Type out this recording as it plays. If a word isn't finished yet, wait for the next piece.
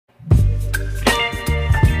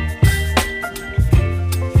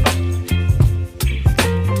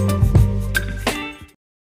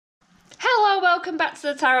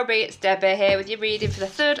the Tarot Bee, it's Debbie here with your reading for the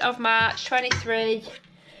 3rd of March 23.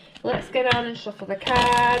 Let's get on and shuffle the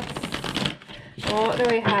cards. What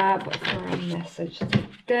do we have for a message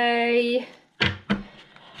today?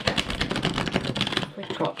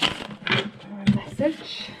 We've got for a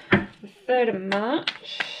message the 3rd of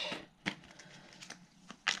March.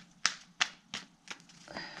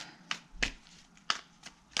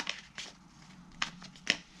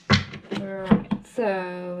 Right,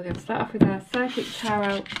 so we're going to start off with our Psychic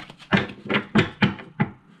Tarot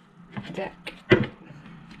deck.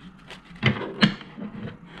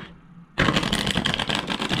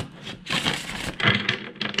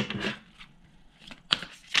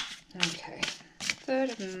 Okay,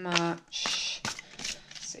 3rd of March.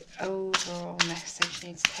 What's the overall message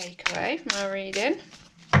needs to take away from our reading?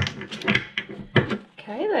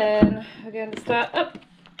 Okay, then we're going to start up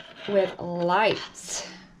with light,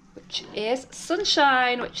 which is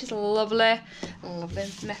sunshine, which is lovely. A lovely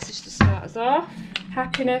message to start us off.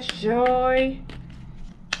 Happiness, joy,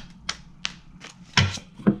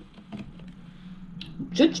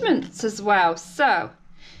 judgments as well. So,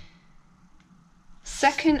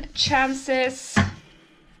 second chances,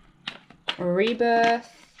 rebirth,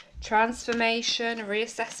 transformation,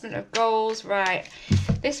 reassessment of goals. Right,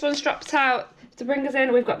 this one's dropped out. To bring us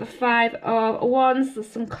in, we've got the 5 of Wands. There's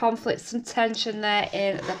some conflict, some tension there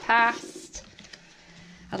in the past.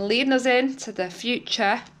 And leading us into the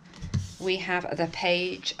future, we have the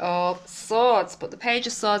Page of Swords. But the Page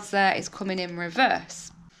of Swords there is coming in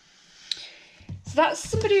reverse. So that's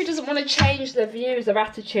somebody who doesn't want to change their views or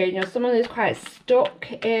attitude. You know, someone who's quite stuck,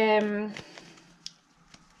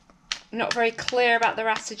 not very clear about their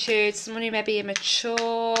attitude. Someone who may be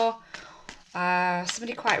immature.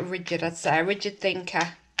 Somebody quite rigid, I'd say, a rigid thinker.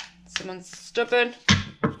 Someone stubborn.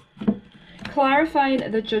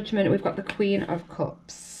 Clarifying the Judgment, we've got the Queen of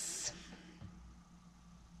Cups.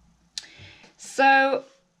 So,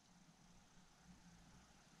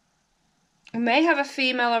 we may have a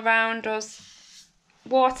female around us,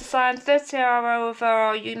 water sign, 30 or over,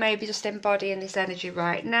 or you may be just embodying this energy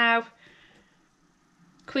right now.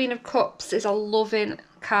 Queen of Cups is a loving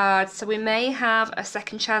card, so we may have a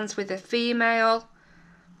second chance with a female.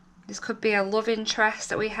 This could be a love interest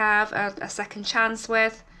that we have a second chance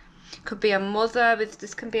with. Could be a mother,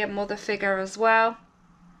 this can be a mother figure as well.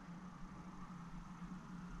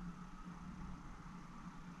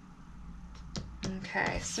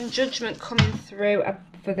 Okay, some judgment coming through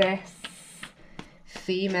for this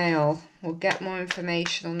female. We'll get more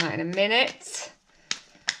information on that in a minute.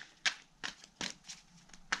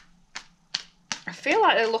 I feel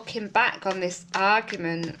like they're looking back on this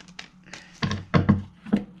argument.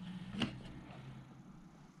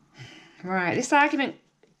 Right,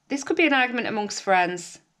 this could be an argument amongst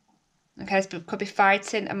friends. Okay, this could be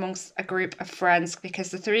fighting amongst a group of friends,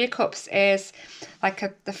 because the 3 of Cups is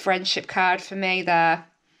like the friendship card for me there.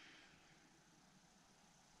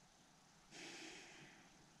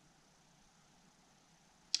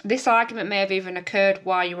 This argument may have even occurred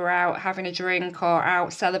while you were out having a drink or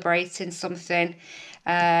out celebrating something.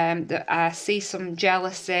 I see some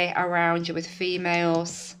jealousy around you with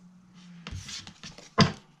females.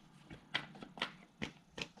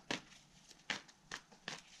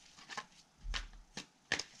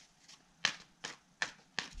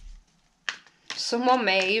 Someone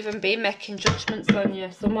may even be making judgments on you.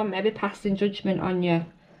 Someone may be passing judgment on you.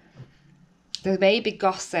 There may be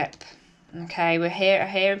gossip. Okay, we're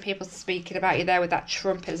hearing people speaking about you there with that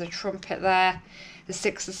trumpet. There's a trumpet there. The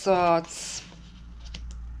 6 of Swords.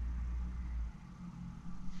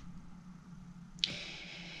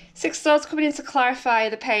 Six of Swords coming in to clarify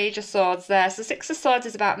the Page of Swords there. So 6 of Swords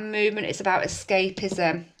is about movement. It's about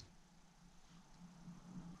escapism.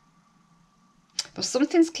 But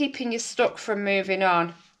something's keeping you stuck from moving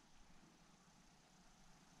on.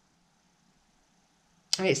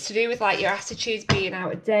 And it's to do with like your attitudes being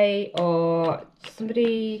out of date, or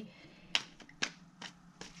somebody,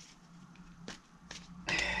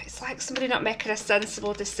 it's like somebody not making a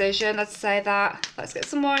sensible decision, I'd say that. Let's get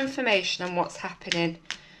some more information on what's happening.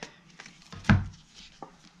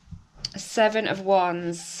 7 of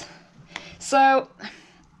Wands. So,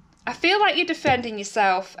 I feel like you're defending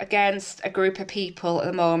yourself against a group of people at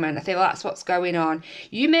the moment. I feel that's what's going on.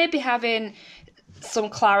 You may be having some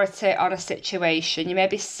clarity on a situation. You may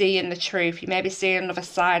be seeing the truth. You may be seeing another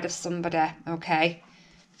side of somebody, okay?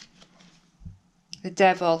 The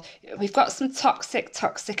Devil. We've got some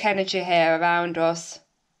toxic energy here around us.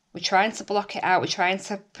 We're trying to block it out. We're trying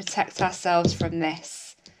to protect ourselves from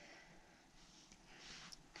this.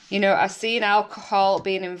 You know, I've seen alcohol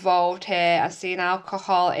being involved here. I've seen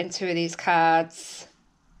alcohol in 2 of these cards.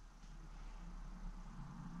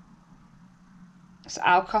 So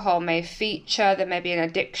alcohol may feature. There may be an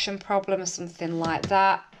addiction problem or something like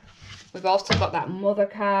that. We've also got that mother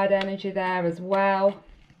card energy there as well.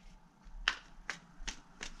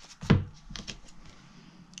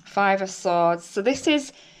 Five of Swords. So this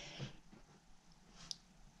is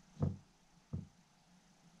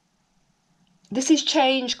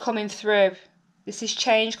change coming through. This is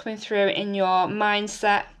change coming through in your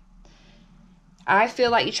mindset. I feel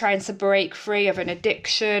like you're trying to break free of an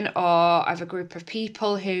addiction or of a group of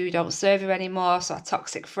people who don't serve you anymore, so a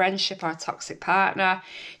toxic friendship or a toxic partner.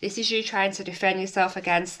 This is you trying to defend yourself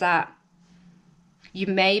against that. You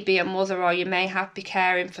may be a mother, or you may have be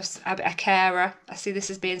caring for a carer. I see this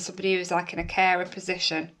as being somebody who's like in a carer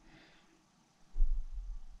position.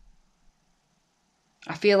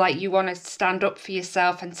 I feel like you want to stand up for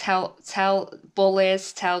yourself and tell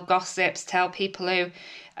bullies, tell gossips, tell people who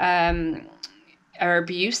are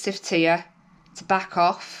abusive to you to back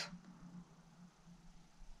off.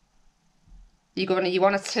 You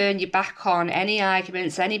want to turn your back on any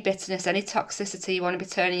arguments, any bitterness, any toxicity. You want to be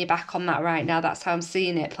turning your back on that right now. That's how I'm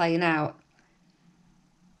seeing it playing out.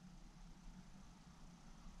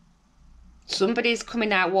 Somebody's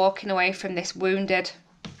coming out walking away from this wounded.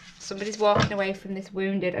 Somebody's walking away from this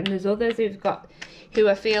wounded, and there's others who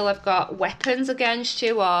I feel have got weapons against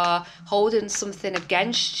you or holding something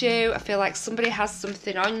against you. I feel like somebody has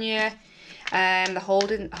something on you, and they're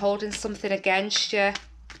holding something against you.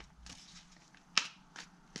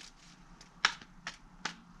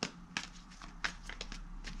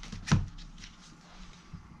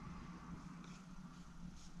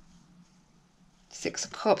 Six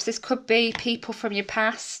of Cups. This could be people from your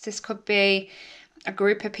past. This could be a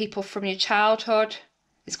group of people from your childhood.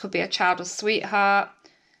 This could be a childhood sweetheart.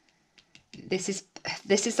 This is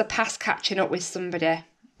the past catching up with somebody.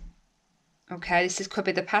 Okay, could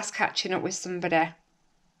be the past catching up with somebody.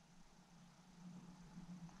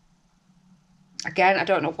 Again, I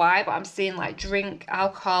don't know why, but I'm seeing like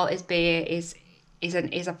alcohol is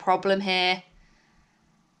a problem here.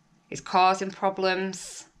 It's causing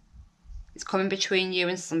problems. It's coming between you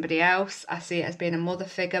and somebody else. I see it as being a mother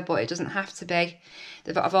figure, but it doesn't have to be.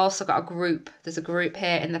 I've also got a group. There's a group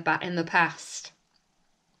here in the past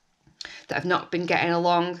that have not been getting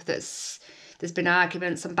along. There's been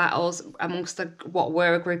arguments and battles amongst what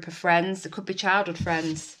were a group of friends. It could be childhood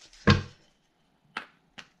friends.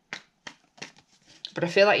 But I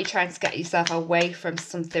feel like you're trying to get yourself away from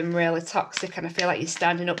something really toxic, and I feel like you're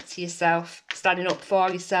standing up to yourself, standing up for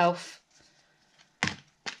yourself.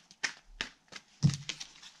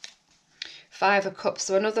 Five of Cups,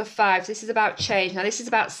 so another five. This is about change. Now this is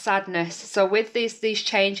about sadness. So with these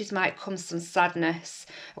changes might come some sadness.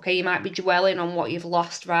 Okay, you might be dwelling on what you've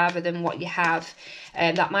lost rather than what you have.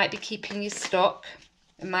 That might be keeping you stuck.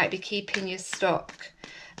 It might be keeping you stuck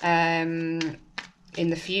in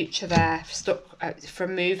the future there, stuck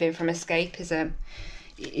from moving, from escapism.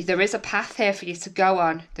 There is a path here for you to go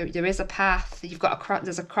on. There is a path.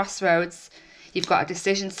 There's a crossroads. You've got a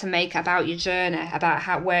decision to make about your journey,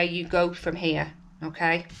 about where you go from here,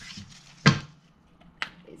 okay?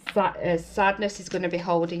 Sadness is going to be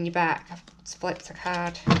holding you back. I've flipped a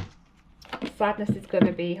card. Sadness is going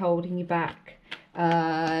to be holding you back.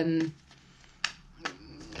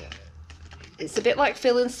 It's a bit like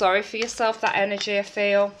feeling sorry for yourself, that energy, I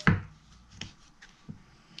feel.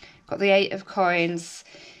 Got the Eight of Coins.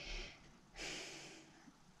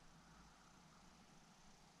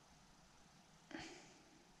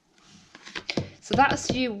 So that's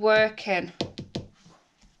you working.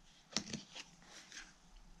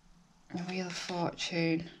 The Wheel of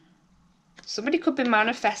Fortune. Somebody could be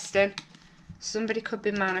manifesting. Somebody could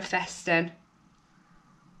be manifesting.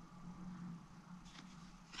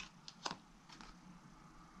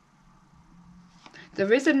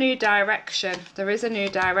 There is a new direction. There is a new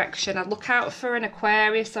direction. I'd look out for an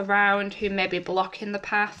Aquarius around who may be blocking the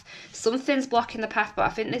path. Something's blocking the path, but I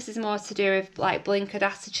think this is more to do with like blinkered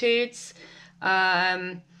attitudes.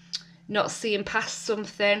 Not seeing past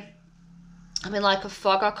something. I mean, like a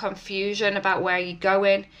fog or confusion about where you're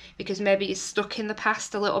going, because maybe you're stuck in the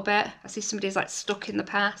past a little bit. I see somebody's like stuck in the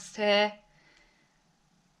past here.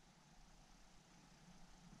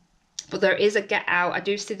 But there is a get out. I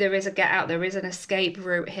do see there is a get out. There is an escape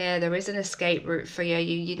route here. There is an escape route for you.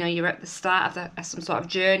 You know, you're at the start of some sort of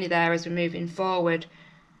journey there as we're moving forward.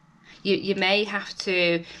 You may have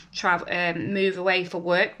to travel, move away for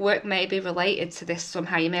work. Work may be related to this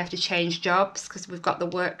somehow. You may have to change jobs because we've got the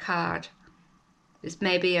work card. This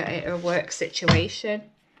may be a work situation.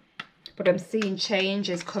 But I'm seeing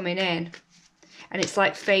changes coming in. And it's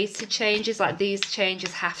like fated changes, like these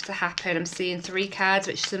changes have to happen. I'm seeing 3 cards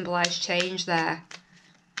which symbolise change there.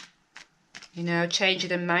 You know,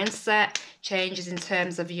 changes in mindset, changes in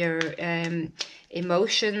terms of your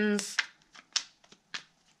emotions.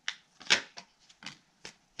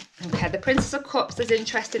 Okay, the Princess of Cups is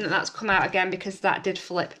interesting that that's come out again because that did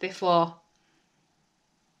flip before.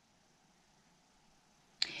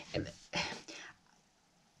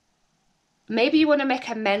 Maybe you want to make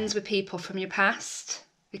amends with people from your past,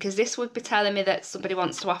 because this would be telling me that somebody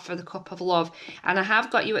wants to offer the cup of love. And I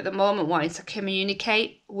have got you at the moment wanting to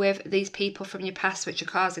communicate with these people from your past which are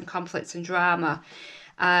causing conflicts and drama.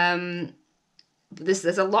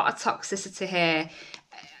 There's a lot of toxicity here.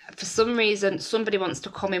 For some reason, somebody wants to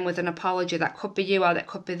come in with an apology. That could be you or that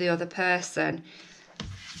could be the other person.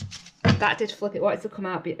 That did flip. It wanted to come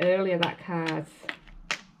out a bit earlier, that card.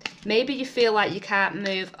 Maybe you feel like you can't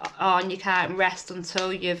move on, you can't rest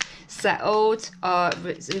until you've settled or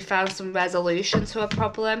you found some resolution to a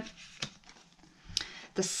problem.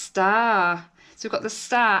 The Star. So we've got the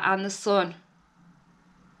Star and the Sun.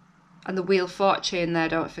 And the Wheel of Fortune there,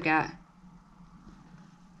 don't forget.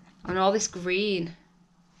 And all this green.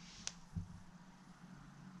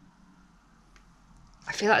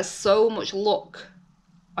 I feel like there's so much luck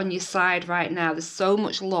on your side right now. There's so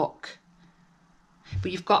much luck.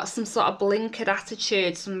 But you've got some sort of blinkered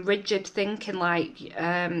attitude, some rigid thinking, like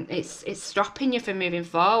it's stopping you from moving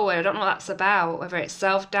forward. I don't know what that's about, whether it's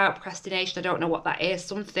self-doubt, procrastination, I don't know what that is.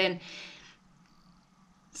 Something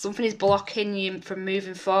is blocking you from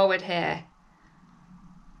moving forward here.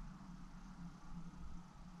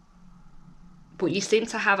 But you seem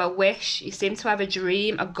to have a wish, you seem to have a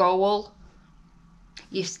dream, a goal.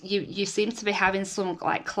 You seem to be having some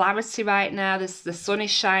like clarity right now. The sun is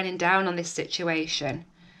shining down on this situation.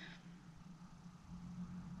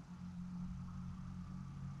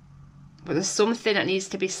 But there's something that needs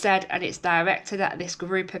to be said, and it's directed at this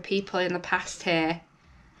group of people in the past here.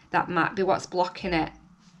 That might be what's blocking it.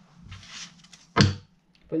 But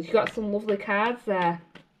you've got some lovely cards there.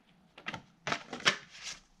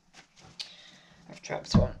 I've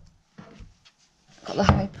dropped one. Got the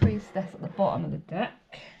High Priestess at the bottom of the deck.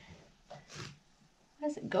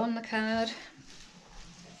 Where's it gone, the card?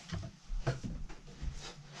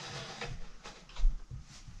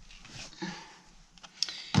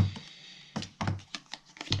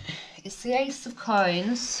 It's the Ace of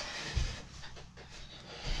Coins.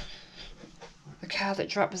 The card that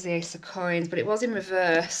dropped was the Ace of Coins, but it was in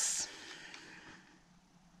reverse.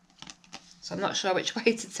 So I'm not sure which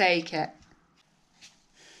way to take it.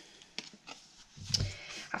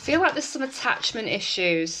 I feel like there's some attachment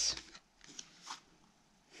issues.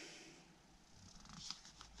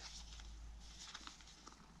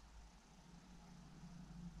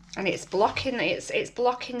 And it's blocking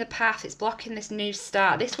the path, it's blocking this new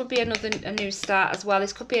start. This would be a new start as well.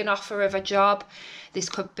 This could be an offer of a job. This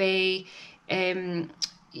could be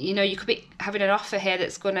you know, you could be having an offer here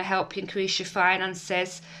that's going to help you increase your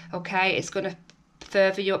finances. Okay, it's going to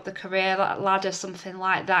further you up the career ladder, something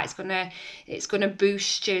like that. It's gonna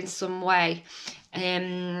boost you in some way.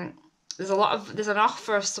 There's an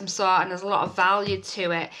offer of some sort, and there's a lot of value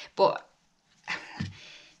to it, but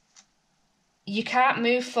you can't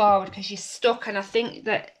move forward because you're stuck. And I think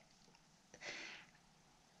that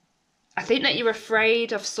you're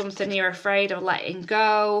afraid of something. You're afraid of letting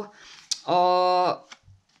go, or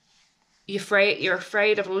you're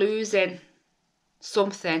afraid of losing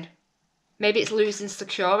something. Maybe it's losing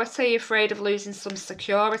security. You're afraid of losing some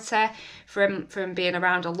security from being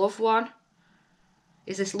around a loved one.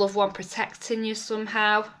 Is this loved one protecting you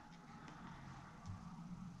somehow?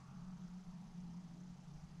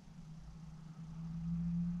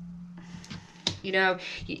 You know,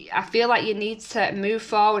 I feel like you need to move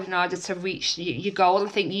forward in order to reach your goal. I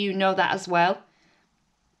think you know that as well.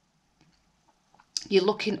 You're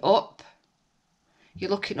looking up. You're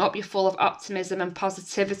looking up. You're full of optimism and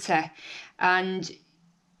positivity,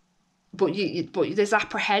 but there's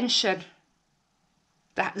apprehension.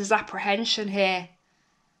 There's apprehension here.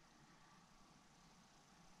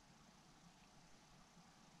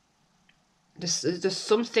 There's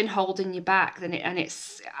something holding you back,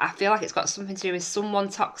 I feel like it's got something to do with someone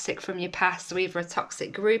toxic from your past. So either a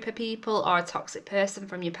toxic group of people or a toxic person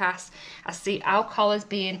from your past. I see alcohol as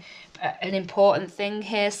being an important thing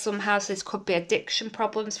here somehow. So this could be addiction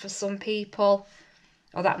problems for some people,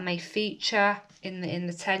 or that may feature in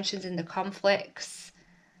the tensions, in the conflicts.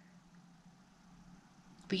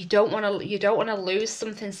 But you don't want to lose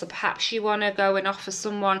something, so perhaps you want to go and offer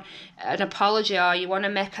someone an apology, or you want to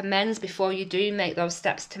make amends before you do make those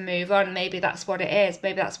steps to move on. Maybe that's what it is.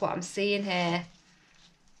 Maybe that's what I'm seeing here.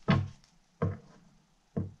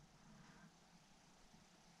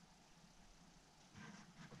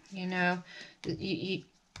 You know,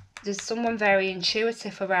 There's someone very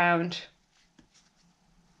intuitive around.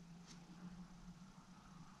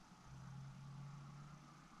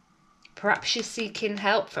 Perhaps you're seeking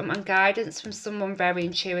help from and guidance from someone very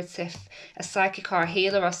intuitive, a psychic or a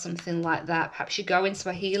healer or something like that. Perhaps you're going to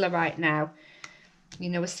a healer right now. You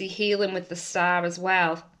know, we see healing with the star as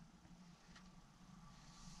well.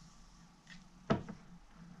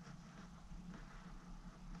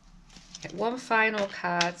 Get one final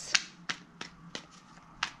card.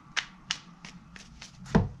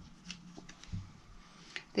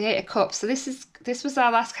 The Eight of Cups. So this was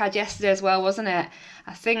our last card yesterday as well, wasn't it?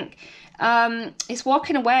 I think it's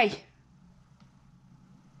walking away.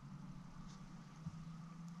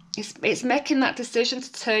 It's making that decision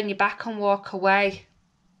to turn your back and walk away.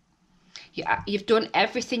 You've done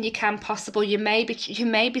everything you can possible. You may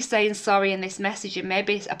be saying sorry in this message. You may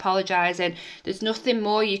be apologising. There's nothing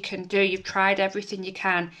more you can do. You've tried everything you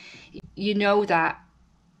can. You know that.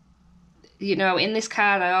 You know, in this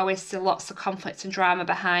card, I always see lots of conflict and drama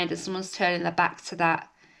behind, and someone's turning their back to that.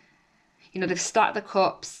 You know, they've stacked the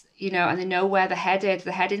cups, you know, and they know where they're headed.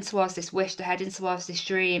 They're heading towards this wish. They're heading towards this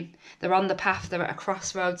dream. They're on the path. They're at a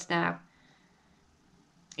crossroads now.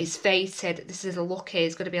 It's fated. This is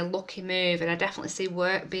it's going to be a lucky move, and I definitely see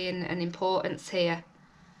work being an importance here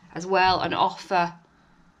as well. An offer,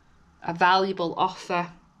 a valuable offer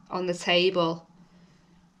on the table.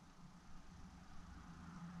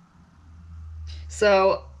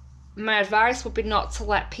 So my advice would be not to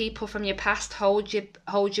let people from your past hold you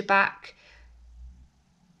back.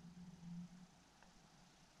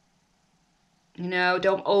 You know,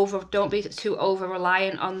 don't be too over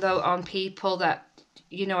reliant on people that,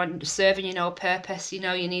 you know, are serving you no purpose. You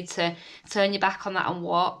know, you need to turn your back on that and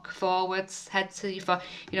walk forwards, head to your,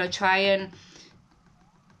 you know, try and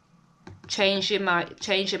change your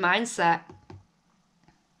mindset,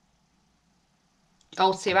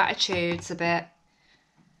 alter your attitudes a bit.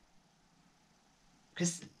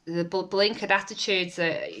 Because the blinkered attitudes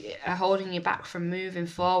are holding you back from moving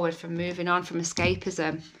forward, from moving on, from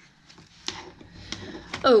escapism.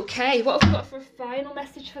 Okay, what have we got for a final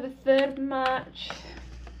message for the 3rd of March?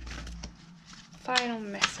 Final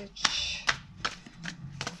message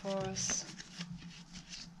for us.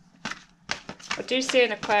 I do see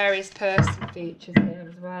an Aquarius person featured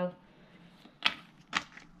here as well.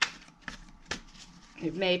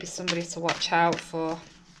 It may be somebody to watch out for.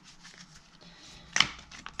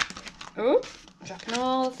 Oh, dropping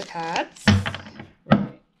all of the cards.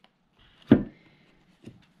 Right.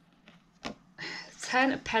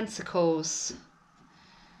 10 of Pentacles.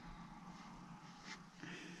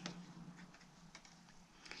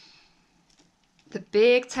 The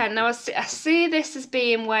big 10. Now I see this as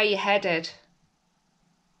being where you're headed.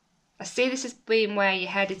 I see this as being where you're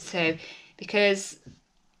headed to, because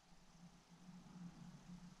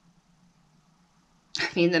I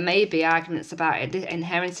mean, there may be arguments about it.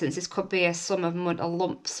 Inheritance. This could be a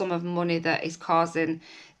lump sum of money that is causing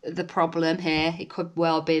the problem here. It could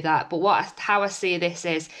well be that. But how I see this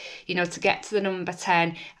is, you know, to get to the number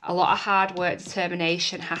 10, a lot of hard work,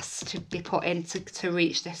 determination has to be put in to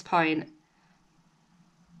reach this point.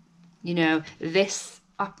 You know, this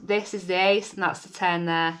is the ace and that's the 10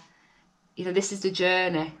 there. You know, this is the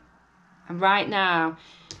journey. And right now,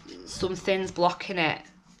 something's blocking it.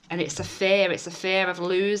 And it's a fear of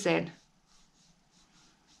losing.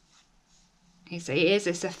 It's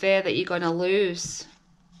a fear that you're going to lose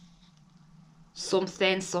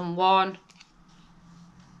something, someone.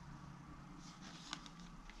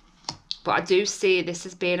 But I do see this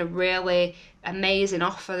as being a really amazing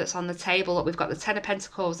offer that's on the table. Look, we've got the 10 of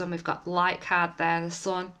Pentacles and we've got the light card there, the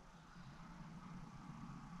Sun.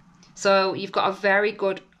 So you've got a very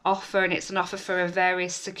good offer, and it's an offer for a very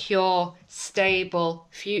secure, stable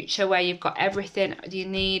future where you've got everything you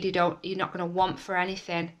need. You're not going to want for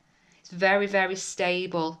anything. It's very, very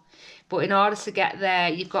stable. But in order to get there,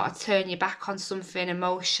 you've got to turn your back on something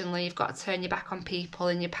emotionally. You've got to turn your back on people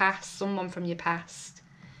in your past, someone from your past.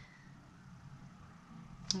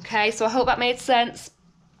 Okay, so I hope that made sense.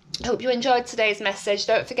 I hope you enjoyed today's message.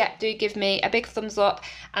 Don't forget, do give me a big thumbs up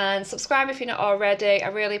and subscribe if you're not already. I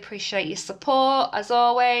really appreciate your support, as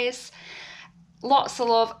always. Lots of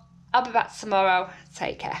love. I'll be back tomorrow.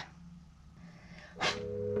 Take care.